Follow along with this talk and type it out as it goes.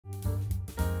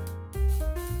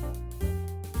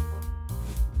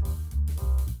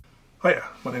Hiya,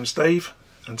 my name's Dave,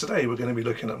 and today we're going to be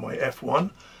looking at my F1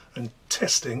 and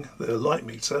testing the light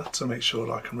meter to make sure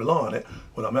that I can rely on it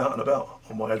when I'm out and about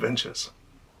on my adventures.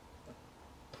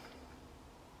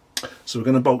 So we're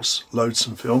going to bulk load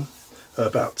some film,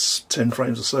 about 10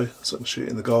 frames or so I can shoot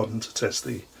in the garden to test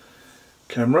the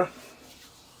camera.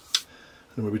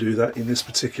 And when we do that in this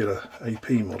particular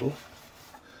AP model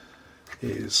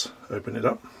is open it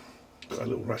up, got a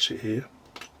little ratchet here,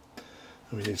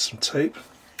 and we need some tape.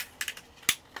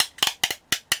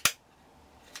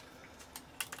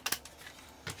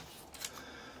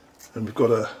 And we've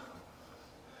got a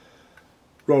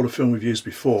roll of film we've used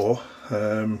before,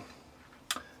 and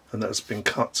that's been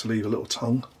cut to leave a little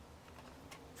tongue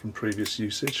from previous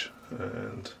usage,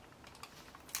 and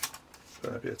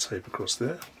a bit of tape across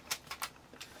there.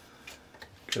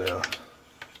 Get our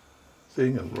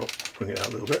thing and bring it out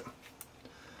a little bit.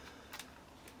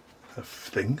 A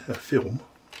film,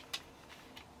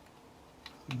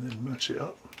 and then match it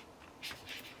up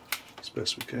as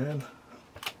best we can.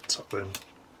 Tuck them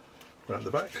around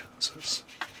the back, so it's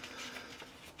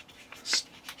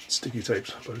sticky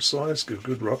taped both sides, give a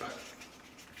good rub.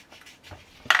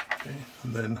 Okay,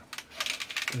 and then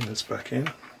bring this back in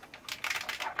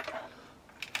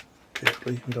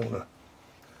carefully, we don't want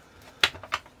to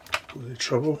cause any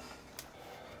trouble.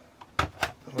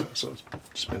 Alright, so it's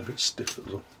just been a bit stiff, that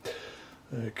was all.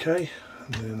 Okay,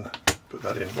 and then put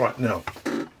that in. Right, now,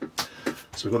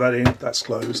 so we've got that in, that's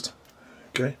closed.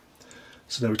 Okay,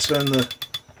 so now we turn the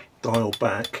dial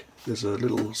back, there's a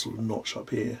little sort of notch up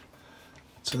here,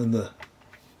 turn the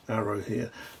arrow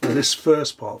here. Now this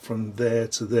first part from there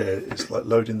to there is like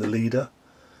loading the leader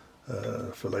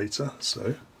for later,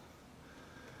 so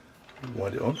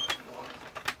wind it on.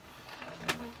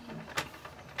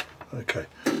 Okay,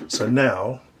 so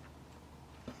now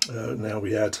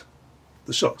we add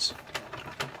the shots.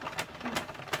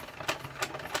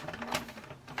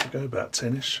 There we go, about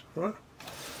 10ish, right?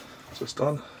 So it's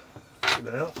done. Get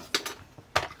it out,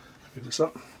 move this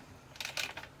up,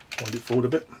 wind it forward a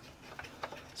bit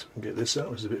so we can get this out,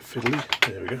 which is a bit fiddly.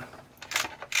 There we go.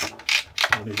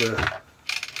 I need a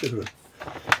bit of a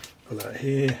pull out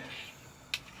here.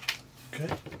 Okay,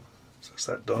 so that's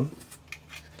that done.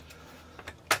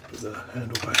 Put the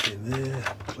handle back in there,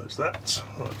 close that.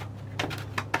 Right.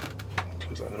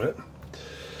 Close that in a minute.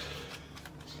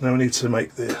 So now we need to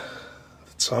make the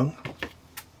tongue.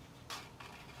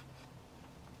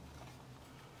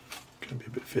 Can be a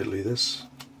bit fiddly, this.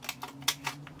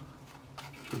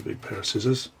 With a big pair of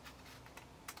scissors.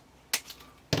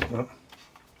 Well,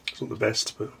 it's not the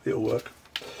best, but it'll work.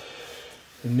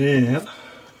 And then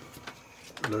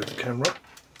load the camera.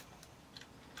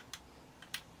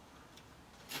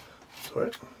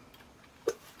 Sorry.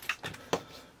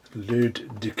 Load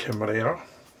the camera.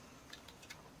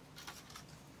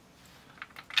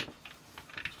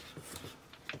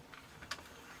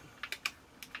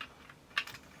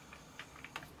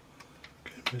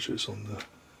 Measure this on the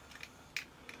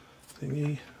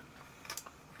thingy,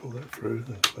 pull that through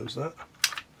and close that.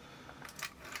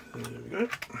 There we go.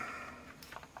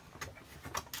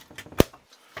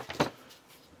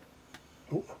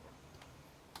 Oh,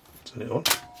 turn it on.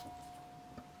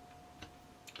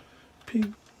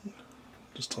 Ping.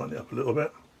 Just tighten it up a little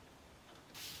bit.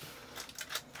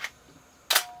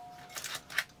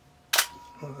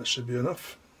 Well, that should be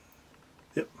enough.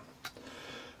 Yep.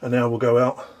 And now we'll go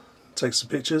out, take some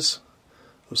pictures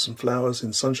of some flowers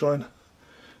in sunshine,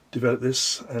 develop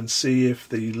this and see if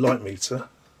the light meter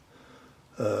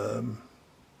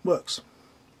works.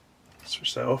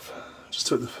 Switch that off. Just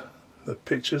took the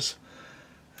pictures,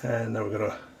 and now we're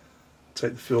going to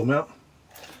take the film out.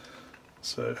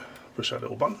 So push that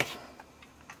little button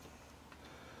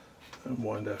and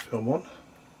wind our film on.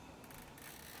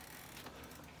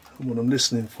 And what I'm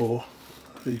listening for,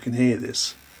 you can hear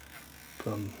this,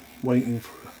 but I'm waiting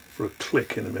for a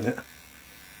click in a minute.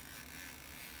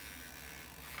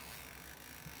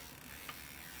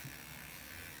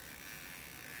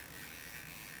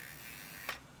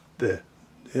 There,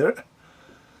 hear it?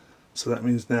 So that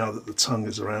means now that the tongue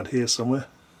is around here somewhere.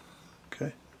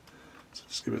 Okay, so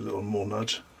just give it a little more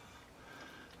nudge.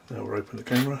 Now we'll open the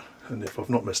camera, and if I've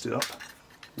not messed it up,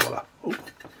 voila. Oh,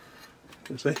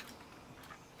 you see?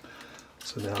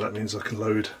 So now that means I can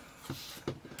load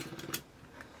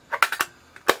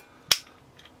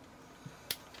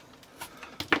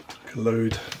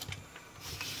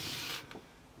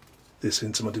this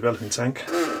into my developing tank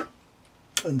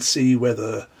and see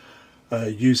whether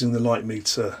using the light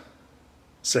meter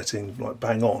setting like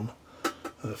bang on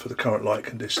for the current light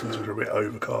conditions with a bit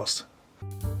overcast.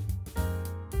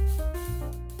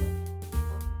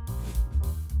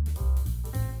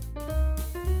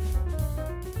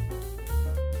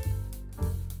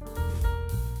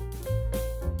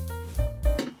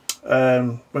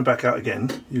 Went back out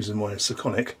again using my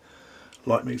Sekonic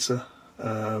light meter.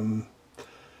 Done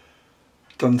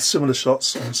similar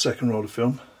shots on the second roll of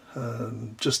film,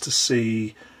 just to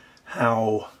see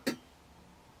how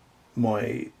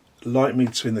my light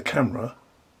meter in the camera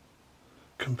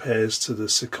compares to the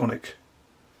Sekonic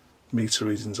meter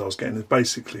readings I was getting.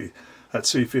 Basically at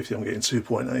 250 I'm getting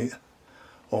 2.8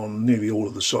 on nearly all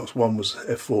of the shots. One was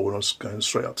F4 when I was going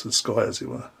straight up to the sky, as it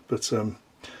were. But other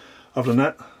than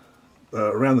that,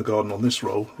 around the garden on this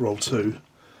roll, roll 2,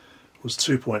 was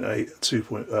 2.8 at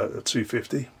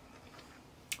 250.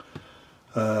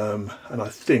 And I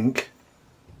think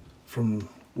from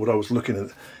what I was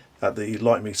looking at the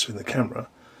light meter in the camera,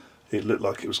 it looked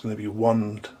like it was going to be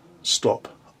one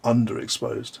stop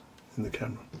underexposed in the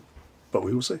camera, but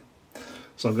we will see.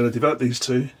 So I'm going to develop these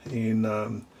two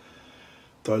in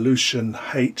dilution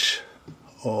H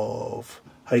of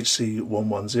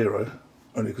HC110,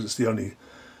 only because it's the only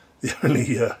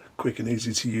quick and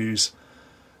easy to use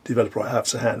developer I have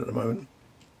to hand at the moment.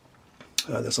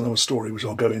 There's another story which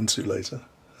I'll go into later.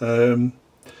 We'll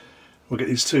get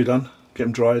these two done, get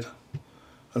them dried,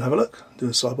 and have a look, do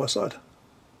a side by side.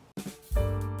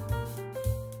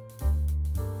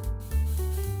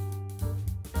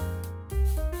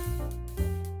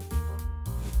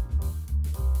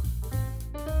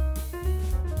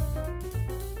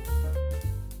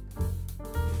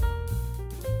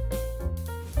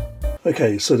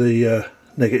 Okay, so the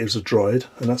negatives are dried,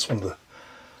 and that's one of the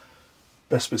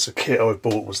best bits of kit I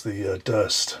bought was the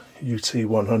Durst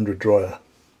UT100 dryer.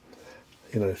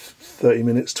 You know, 30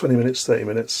 minutes, 20 minutes, 30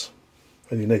 minutes,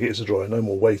 and your negatives are dry, no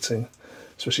more waiting,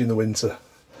 especially in the winter.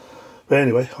 But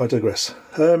anyway, I digress.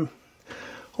 On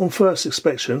first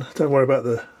inspection, don't worry about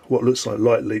what looks like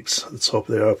light leaks at the top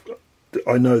there.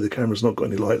 I know the camera's not got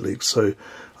any light leaks, so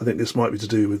I think this might be to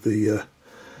do with the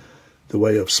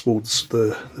way I've spooled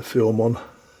the film on.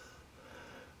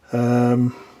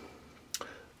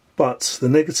 But the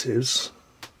negatives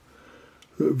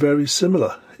look very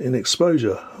similar in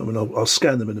exposure. I mean, I'll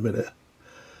scan them in a minute,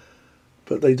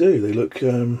 but they do. They look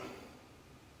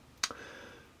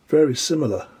very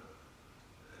similar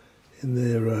in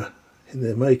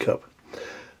their makeup.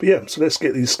 But yeah, so let's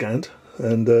get these scanned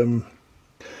and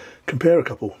compare a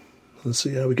couple and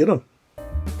see how we get on.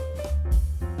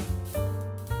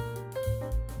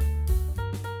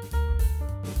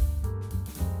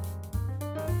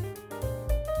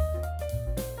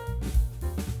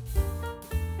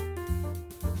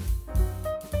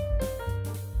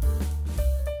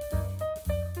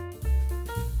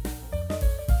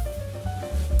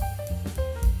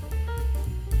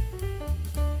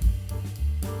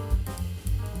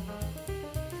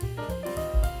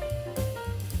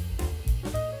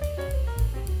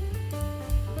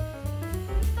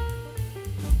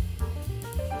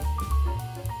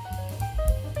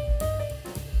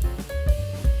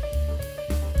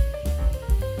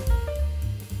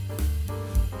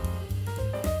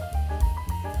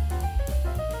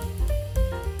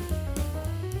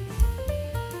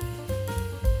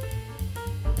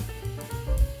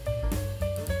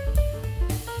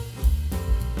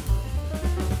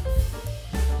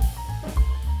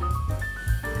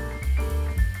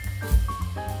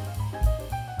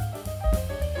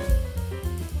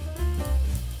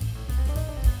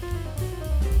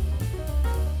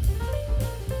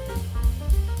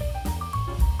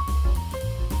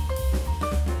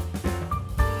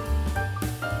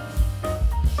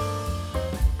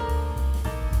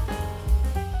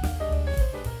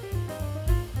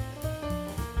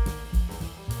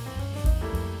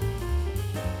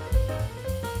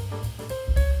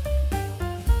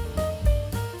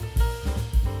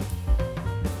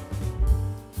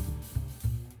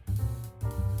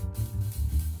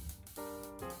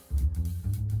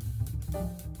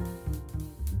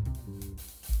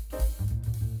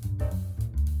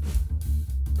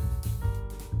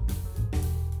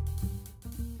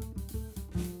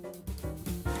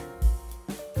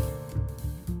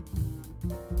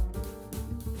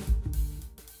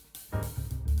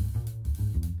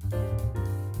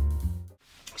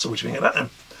 So what do you think of that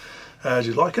then? Do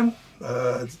you like them?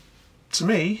 To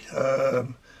me,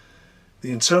 the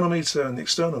internal meter and the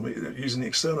external meter, using the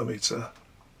external meter,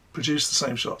 produce the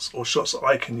same shots, or shots that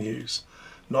I can use.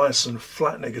 Nice and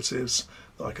flat negatives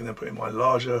that I can then put in my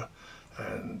larger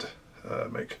and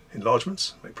make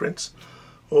enlargements, make prints,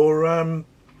 or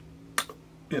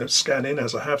you know, scan in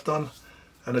as I have done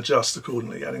and adjust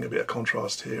accordingly, adding a bit of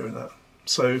contrast here and that.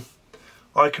 So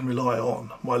I can rely on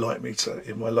my light meter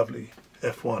in my lovely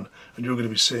F1, and you're going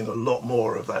to be seeing a lot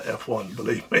more of that F1,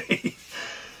 believe me.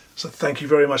 So thank you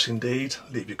very much indeed.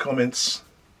 Leave your comments,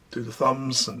 do the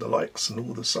thumbs and the likes and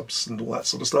all the subs and all that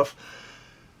sort of stuff.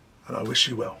 And I wish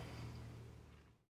you well.